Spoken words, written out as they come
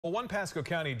Well, one Pasco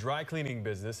County dry cleaning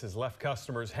business has left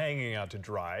customers hanging out to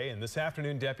dry, and this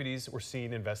afternoon deputies were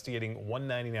seen investigating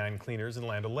 199 Cleaners in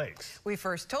Land O'Lakes. We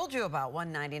first told you about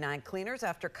 199 Cleaners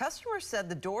after customers said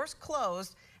the doors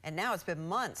closed, and now it's been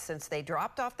months since they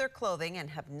dropped off their clothing and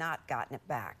have not gotten it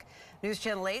back. News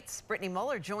Channel 8's Brittany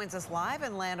Muller joins us live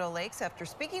in Land O'Lakes after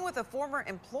speaking with a former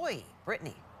employee.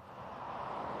 Brittany.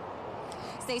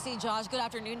 Stacey, Josh, good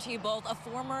afternoon to you both. A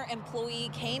former employee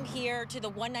came here to the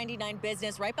 199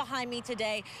 business right behind me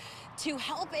today to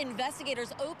help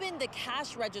investigators open the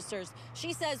cash registers.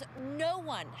 She says no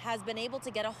one has been able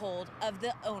to get a hold of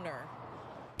the owner.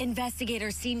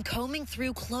 Investigators seen combing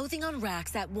through clothing on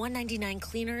racks at 199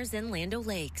 Cleaners in Land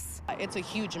O'Lakes. It's a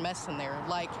huge mess in there.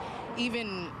 Like,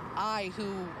 even I,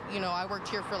 who, I worked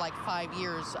here for like 5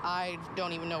 years, I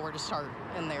don't even know where to start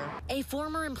in there. A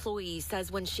former employee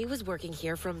says when she was working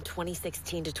here from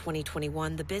 2016 to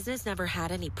 2021, the business never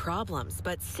had any problems.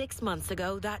 But 6 months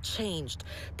ago, that changed,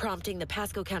 prompting the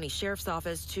Pasco County Sheriff's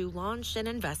Office to launch an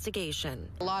investigation.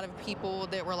 A lot of people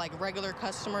that were like regular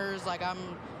customers,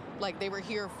 they were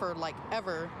here for like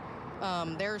ever.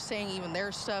 They're saying even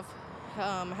their stuff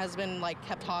has been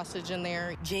kept hostage in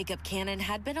there. Jacob Cannon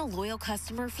had been a loyal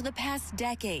customer for the past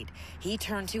decade. He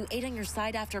turned to 8 on Your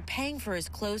Side after paying for his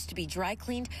clothes to be dry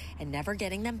cleaned and never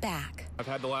getting them back. I've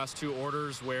had the last 2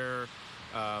 orders where,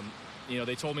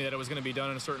 they told me that it was going to be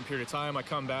done in a certain period of time. I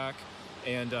come back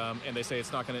and they say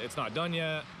it's not done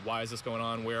yet. Why is this going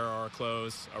on? Where are our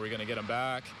clothes? Are we going to get them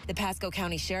back? The Pasco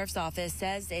County Sheriff's Office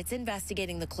says it's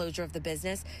investigating the closure of the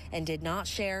business and did not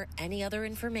share any other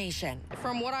information.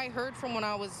 From what I heard from when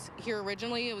I was here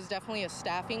originally, it was definitely a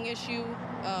staffing issue.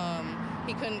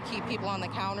 He couldn't keep people on the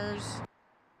counters.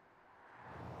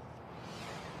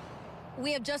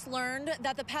 We have just learned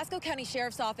that the Pasco County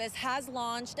Sheriff's Office has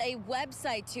launched a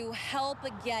website to help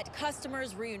get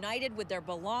customers reunited with their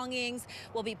belongings.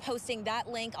 We'll be posting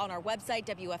that link on our website,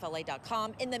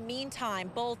 WFLA.com. In the meantime,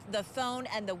 both the phone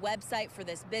and the website for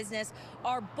this business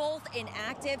are both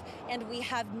inactive, and we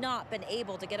have not been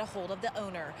able to get a hold of the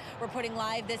owner. Reporting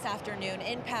live this afternoon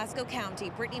in Pasco County,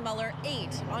 Brittany Muller,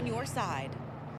 8 on Your Side.